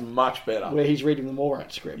 That is much better. Where he's reading the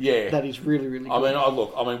Morat script. Yeah. That is really, really good.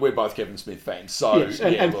 I mean, we're both Kevin Smith fans, so... Yes,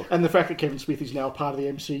 and the fact that Kevin Smith is now part of the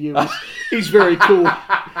MCU is very cool.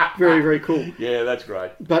 Very, very cool. Yeah, that's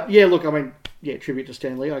great. But yeah, look, tribute to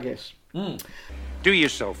Stan Lee, I guess. Do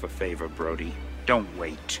yourself a favour, Brody. Don't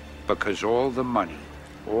wait. Because all the money,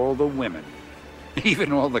 all the women...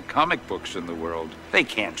 even all the comic books in the world, they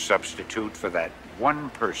can't substitute for that one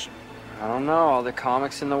person. I don't know, all the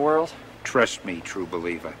comics in the world? Trust me, true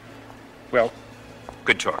believer. Well,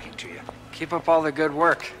 good talking to you. Keep up all the good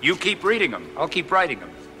work. You keep reading them. I'll keep writing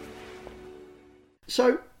them.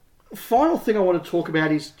 So, final thing I want to talk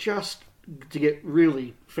about is just to get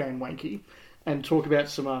really fan-wanky and talk about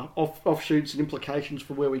some offshoots and implications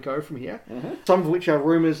for where we go from here. Mm-hmm. Some of which are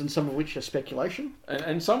rumours and some of which are speculation.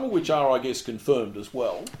 And some of which are, I guess, confirmed as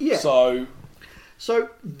well. Yeah. So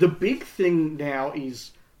the big thing now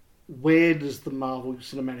is, where does the Marvel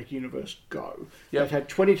Cinematic Universe go? Yep. They've had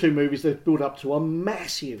 22 movies. They've built up to a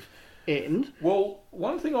massive end. Well,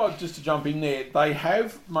 one thing just to jump in there, they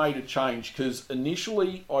have made a change because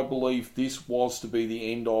initially I believe this was to be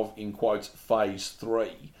the end of, in quotes, Phase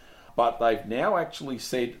 3. But they've now actually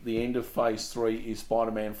said the end of Phase 3 is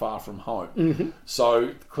Spider-Man Far From Home. Mm-hmm.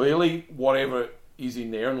 So clearly, whatever is in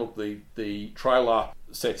there, and look, the trailer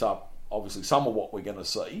sets up obviously some of what we're going to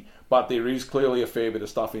see, but there is clearly a fair bit of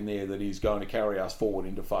stuff in there that is going to carry us forward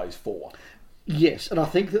into Phase 4. Yes, and I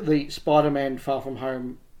think that the Spider-Man Far From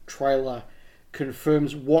Home trailer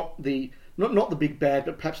confirms what the... Not the big bad,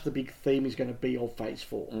 but perhaps the big theme is going to be of Phase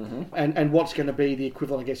 4. Mm-hmm. And what's going to be the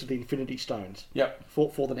equivalent, I guess, of the Infinity Stones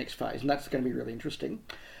for the next phase. And that's going to be really interesting.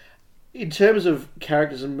 In terms of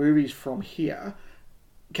characters and movies from here,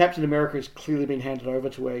 Captain America has clearly been handed over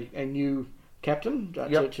to a new captain,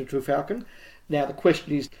 to Falcon. Now, the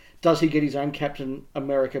question is, does he get his own Captain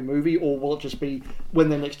America movie, or will it just be, when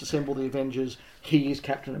they next assemble the Avengers, he is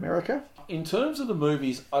Captain America? In terms of the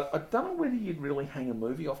movies, I don't know whether you'd really hang a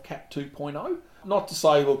movie off Cap 2.0. Not to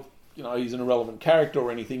say, look, he's an irrelevant character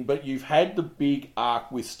or anything, but you've had the big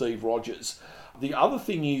arc with Steve Rogers. The other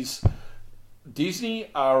thing is, Disney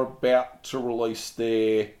are about to release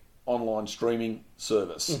their online streaming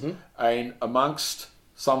service, and amongst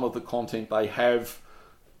some of the content they have,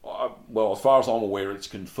 well, as far as I'm aware, it's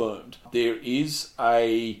confirmed. There is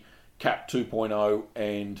a Cap 2.0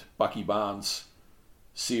 and Bucky Barnes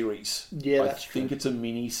series. Yeah, I that's think true. it's a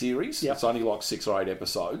mini series. Yep. It's only like 6 or 8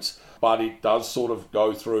 episodes, but it does sort of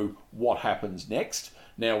go through what happens next.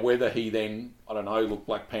 Now, whether he then, I don't know, look,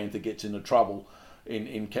 Black Panther gets into trouble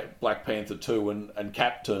in Black Panther 2 and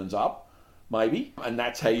Cap turns up, maybe, and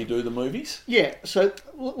that's how you do the movies. Yeah, so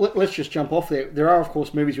let's just jump off there. There are, of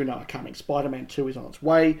course, movies we know are coming. Spider-Man 2 is on its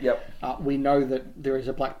way. Yep. We know that there is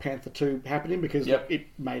a Black Panther 2 happening because it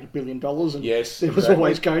made $1 billion, and Yes, there was exactly.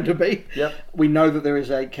 always going to be. Yep. We know that there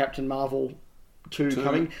is a Captain Marvel 2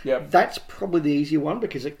 coming. Yep. That's probably the easier one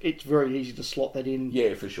because it's very easy to slot that in.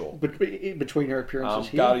 Yeah, for sure. Between her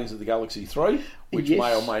appearances here. Guardians of the Galaxy 3, which Yes.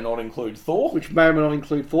 may or may not include Thor. Which may or may not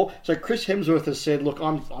include Thor. So Chris Hemsworth has said, look,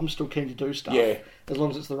 I'm still keen to do stuff. Yeah. As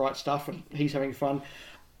long as it's the right stuff and he's having fun.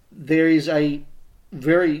 There is a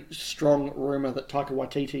very strong rumour that Taika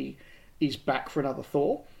Waititi is back for another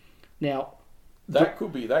Thor. Now, That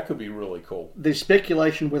could be really cool. there's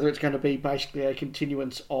speculation whether it's going to be basically a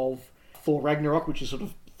continuance of Thor Ragnarok, which is sort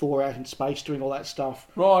of Thor out in space doing all that stuff.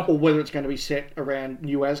 Right. Or whether it's going to be set around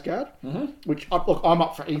New Asgard. Mm-hmm. Which, look, I'm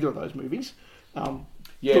up for either of those movies.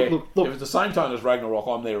 Yeah, Look, if it's the same tone as Ragnarok,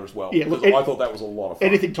 I'm there as well. Yeah, because look, I thought that was a lot of fun.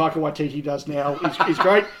 anything Taika Waititi does now is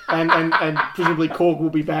great, and presumably Korg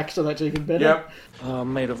will be back, so that's even better. Yep.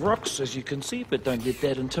 Made of rocks, as you can see, but don't let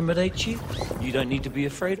that intimidate you. You don't need to be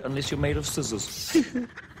afraid unless you're made of scissors.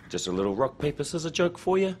 Just a little rock, paper, scissor joke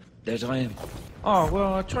for you. That I am. Oh,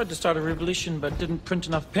 well, I tried to start a revolution, but didn't print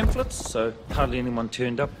enough pamphlets, so hardly anyone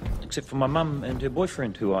turned up, except for my mum and her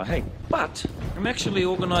boyfriend, who I hate. But I'm actually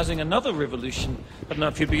organising another revolution. I don't know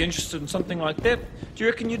if you'd be interested in something like that. Do you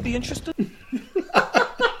reckon you'd be interested?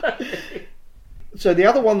 So the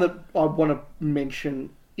other one that I want to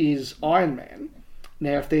mention is Iron Man.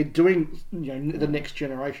 Now, if they're doing the next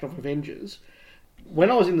generation of Avengers,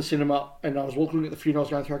 when I was in the cinema and I was looking at the funeral, I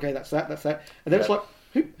was going through, okay, that's that, and then it's like,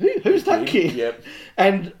 who's that kid? Yep.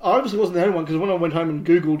 And I obviously wasn't the only one, because when I went home and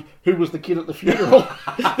Googled who was the kid at the funeral,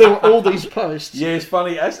 there were all these posts. Yeah, it's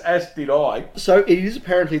funny, as did I. So it is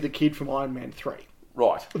apparently the kid from Iron Man 3.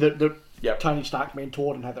 Right. That Yep. Tony Stark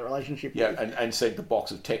mentored and had that relationship Yeah, with. and sent the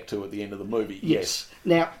box of tech to at the end of the movie. Yes.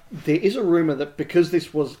 Now, there is a rumour that because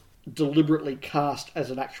this was deliberately cast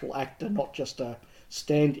as an actual actor, not just a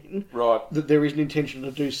stand-in, Right. that there is an intention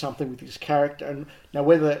to do something with his character. And now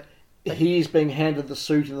whether he is being handed the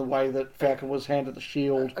suit in the way that Falcon was handed the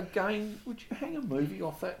shield. Again, would you hang a movie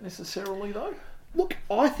off that necessarily, though? Look,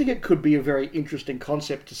 I think it could be a very interesting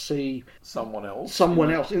concept to see Someone else.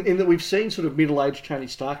 in that we've seen sort of middle-aged Tony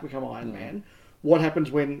Stark become Iron Man. What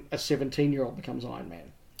happens when a 17-year-old becomes Iron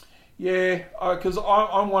Man? Yeah, because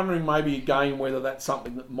I'm wondering maybe again whether that's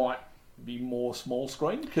something that might be more small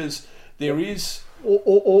screen, because there is...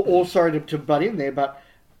 Or sorry to butt in there, but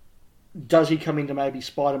does he come into maybe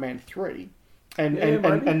Spider-Man 3?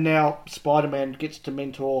 And now Spider-Man gets to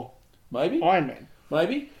mentor Maybe. Iron Man.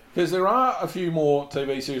 Maybe. Because there are a few more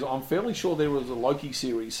TV series. I'm fairly sure there was a Loki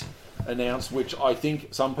series announced, which I think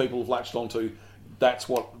some people have latched onto. That's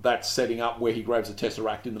setting up where he grabs a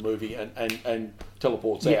Tesseract in the movie and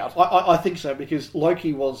teleports out. I think so, because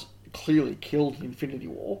Loki was clearly killed in Infinity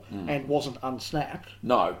War and wasn't unsnapped.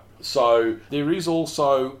 No. So there is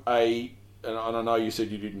also and I know you said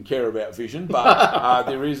you didn't care about Vision, but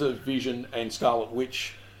there is a Vision and Scarlet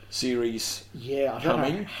Witch series Yeah, I don't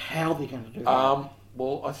coming. know how they're going to do that.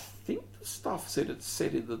 Well, I think the stuff said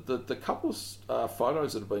the couple of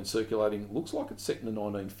photos that have been circulating looks like it's set in the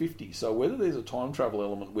 1950s. So whether there's a time travel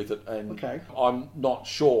element with it, and Okay. I'm not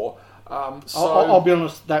sure. I'll be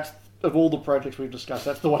honest, that's of all the projects we've discussed,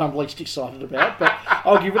 that's the one I'm least excited about, but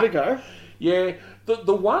I'll give it a go. Yeah,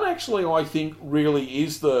 the one actually I think really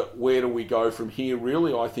is the where do we go from here.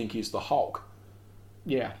 Really, I think is the Hulk,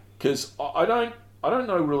 Yeah. because I don't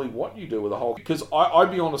know really what you do with the Hulk, because I'd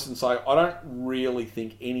be honest and say I don't really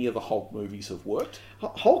think any of the Hulk movies have worked.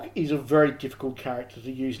 Hulk is a very difficult character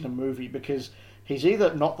to use in a movie because he's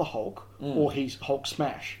either not the Hulk or he's Hulk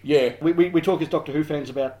smash. Yeah. We talk as Doctor Who fans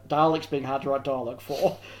about Daleks being hard to write dialogue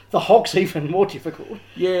for. The Hulk's even more difficult.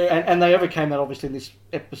 Yeah. And they overcame that obviously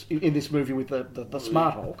in this movie with the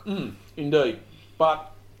smart Hulk. Indeed.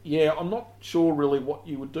 But yeah, I'm not sure really what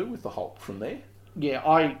you would do with the Hulk from there. Yeah,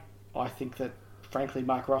 I think that frankly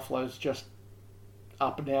Mark Ruffalo's just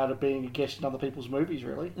up and out of being a guest in other people's movies,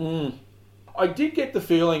 really. I did get the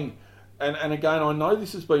feeling And again, I know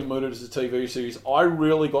this has been mooted as a TV series. I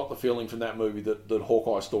really got the feeling from that movie that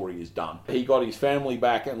Hawkeye's story is done. He got his family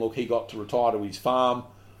back, and look, he got to retire to his farm.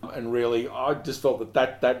 And really, I just felt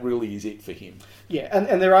that really is it for him. Yeah,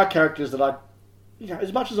 and there are characters that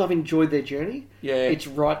as much as I've enjoyed their journey, it's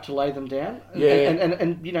right to lay them down.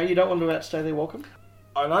 And you don't want to outstay their welcome.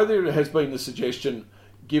 I know there has been the suggestion,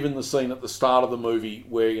 given the scene at the start of the movie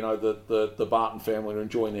where, the Barton family are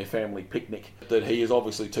enjoying their family picnic, that he is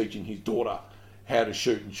obviously teaching his daughter how to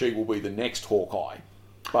shoot, and she will be the next Hawkeye.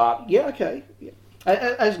 But yeah, okay. Yeah.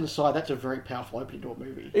 As an aside, that's a very powerful opening to a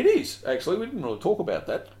movie. It is, actually. We didn't really talk about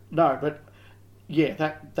that. No, but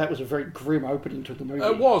yeah, that was a very grim opening to the movie.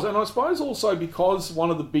 It was, and I suppose also because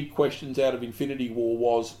one of the big questions out of Infinity War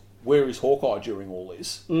was, where is Hawkeye during all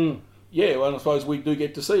this? Yeah, well, I suppose we do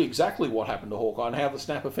get to see exactly what happened to Hawkeye and how the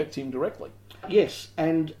snap affects him directly. Yes,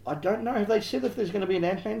 and I don't know, have they said if there's going to be an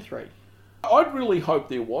Ant-Man 3? I'd really hope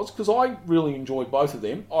there was, because I really enjoyed both of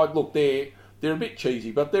them. Look, they're a bit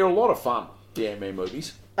cheesy, but they're a lot of fun, the Ant-Man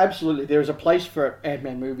movies. Absolutely. There is a place for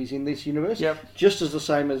Ant-Man movies in this universe. Yep. Just as the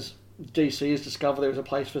same as DC has discovered there is a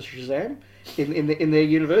place for Shazam in their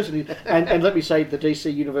universe. And let me say, the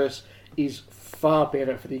DC universe is far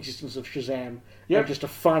better for the existence of Shazam. Yep. Just a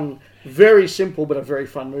fun, very simple but a very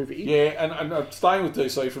fun movie. Yeah, and staying with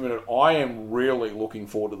DC for a minute, I am really looking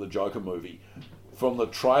forward to the Joker movie. From the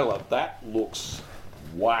trailer, that looks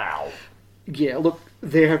wow. Yeah, look,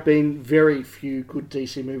 there have been very few good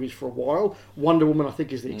DC movies for a while. Wonder Woman, I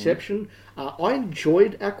think, is the exception. I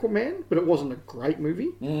enjoyed Aquaman, but it wasn't a great movie.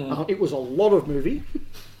 It was a lot of movie.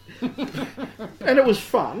 And it was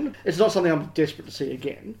fun. It's not something I'm desperate to see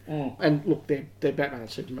again. And look, their Batman and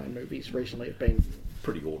Superman movies recently have been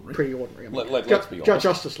pretty ordinary. I mean, let's be honest.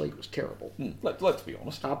 Justice League was terrible. Let's be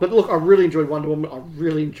honest. But look, I really enjoyed Wonder Woman. I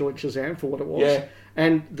really enjoyed Shazam for what it was. Yeah.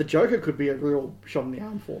 And the Joker could be a real shot in the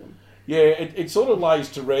arm for them. Yeah, it sort of lays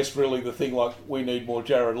to rest, really, the thing like, we need more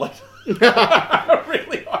Jared Leto.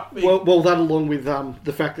 Really, I think. Well, that along with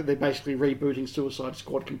the fact that they're basically rebooting Suicide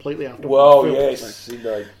Squad completely after well, film, yes, so.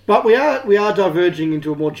 indeed. But we are diverging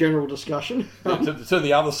into a more general discussion. To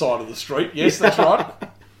the other side of the street, yes, that's right.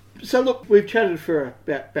 So look, we've chatted for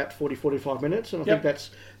about 40, 45 minutes, and I think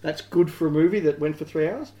that's good for a movie that went for 3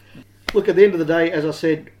 hours. Look, at the end of the day, as I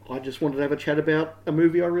said, I just wanted to have a chat about a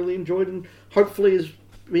movie I really enjoyed and hopefully has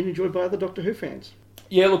been enjoyed by other Doctor Who fans.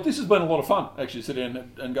 Yeah, look, this has been a lot of fun, actually, sit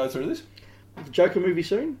down and go through this. The Joker movie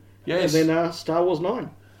soon. Yes. And then Star Wars 9.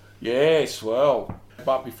 Yes, well.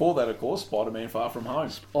 But before that, of course, Spider-Man Far From Home.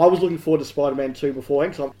 I was looking forward to Spider-Man 2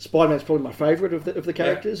 beforehand, because Spider-Man's probably my favourite of the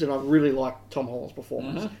characters, and I really like Tom Holland's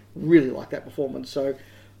performance. Really like that performance. So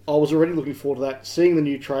I was already looking forward to that. Seeing the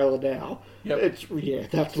new trailer now,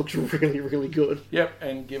 that looks really, really good. Yep,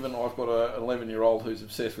 and given I've got an 11-year-old who's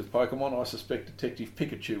obsessed with Pokemon, I suspect Detective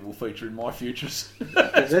Pikachu will feature in my futures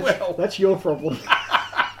as well. That's your problem.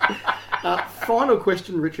 Final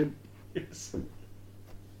question, Richard. Yes.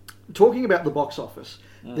 Talking about the box office,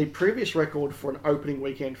 the previous record for an opening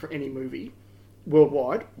weekend for any movie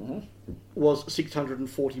worldwide was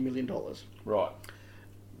 $640 million. Right.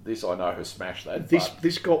 This, I know, has smashed that.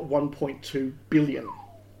 This got 1.2 billion.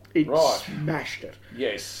 It smashed it.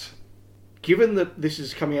 Yes. Given that this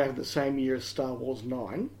is coming out of the same year as Star Wars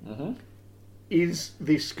 9, is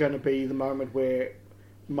this going to be the moment where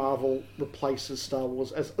Marvel replaces Star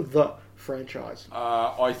Wars as the franchise?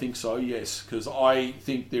 I think so, yes, because I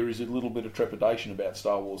think there is a little bit of trepidation about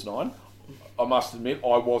Star Wars 9. I must admit,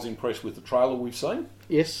 I was impressed with the trailer we've seen.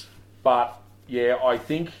 Yes. But, yeah, I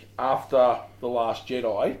think after The Last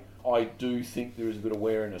Jedi, I do think there is a bit of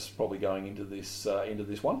wariness probably going into this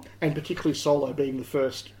one. And particularly Solo being the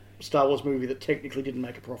first Star Wars movie that technically didn't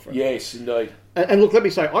make a profit. Yes, indeed. And look, let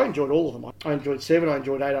me say, I enjoyed all of them. I enjoyed 7, I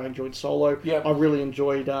enjoyed 8, I enjoyed Solo. Yep. I really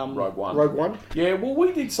enjoyed Rogue One. Yeah, well,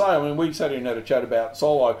 we did say, we sat here and had a chat about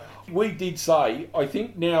Solo. We did say, I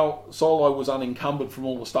think now Solo was unencumbered from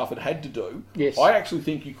all the stuff it had to do. Yes. I actually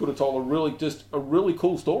think you could have told a really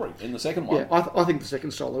cool story in the second one. Yeah, I think the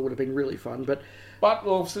second Solo would have been really fun, But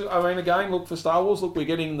again, look, for Star Wars, look, we're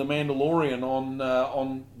getting The Mandalorian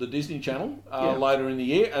on the Disney Channel later in the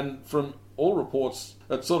year, and from all reports,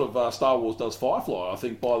 it's sort of Star Wars does Firefly, I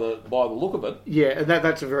think, by the look of it. Yeah, and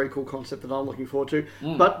that's a very cool concept that I'm looking forward to.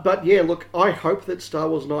 But yeah, look, I hope that Star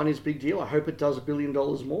Wars 9 is a big deal. I hope it does $1 billion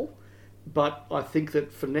more. But I think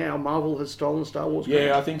that for now, Marvel has stolen Star Wars.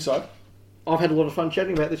 Yeah, I think so. I've had a lot of fun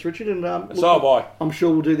chatting about this, Richard, and so have I. I'm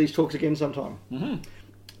sure we'll do these talks again sometime.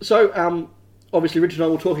 So, obviously, Richard and I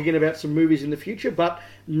will talk again about some movies in the future, but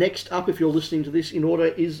next up, if you're listening to this in order,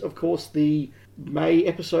 is, of course, the May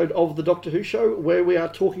episode of the Doctor Who Show, where we are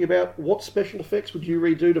talking about what special effects would you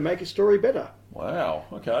redo to make a story better. Wow,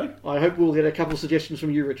 okay. I hope we'll get a couple of suggestions from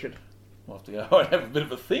you, Richard. I'll have to go and have a bit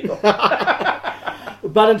of a think.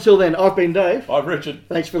 But until then, I've been Dave. I'm Richard.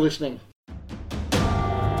 Thanks for listening.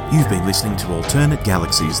 You've been listening to Alternate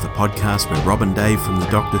Galaxies, the podcast where Rob and Dave from the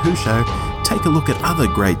Doctor Who show take a look at other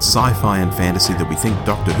great sci-fi and fantasy that we think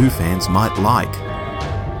Doctor Who fans might like.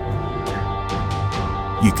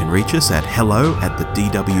 You can reach us at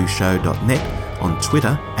hello@thedwshow.net, on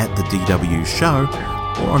Twitter @thedwshow,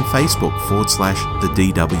 or on Facebook /The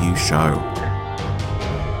DW Show.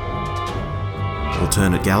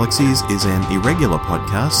 Alternate Galaxies is an irregular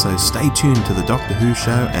podcast, so stay tuned to the Doctor Who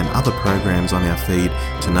show and other programs on our feed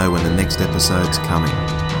to know when the next episode's coming.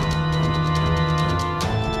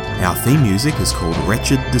 Our theme music is called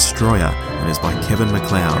Wretched Destroyer and is by Kevin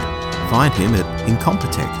MacLeod. Find him at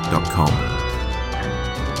incompetech.com.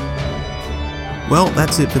 Well,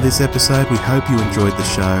 that's it for this episode. We hope you enjoyed the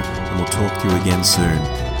show, and we'll talk to you again soon.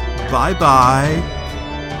 Bye-bye!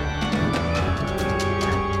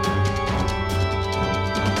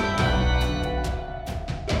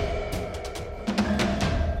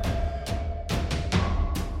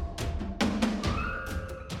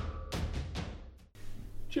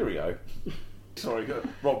 Cheerio. Sorry,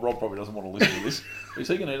 Rob probably doesn't want to listen to this. Is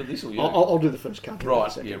he going to edit this or you? I'll do the first cut.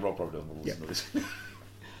 Right, yeah, Rob probably doesn't want to listen to this.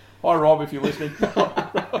 Hi, Rob, if you're listening.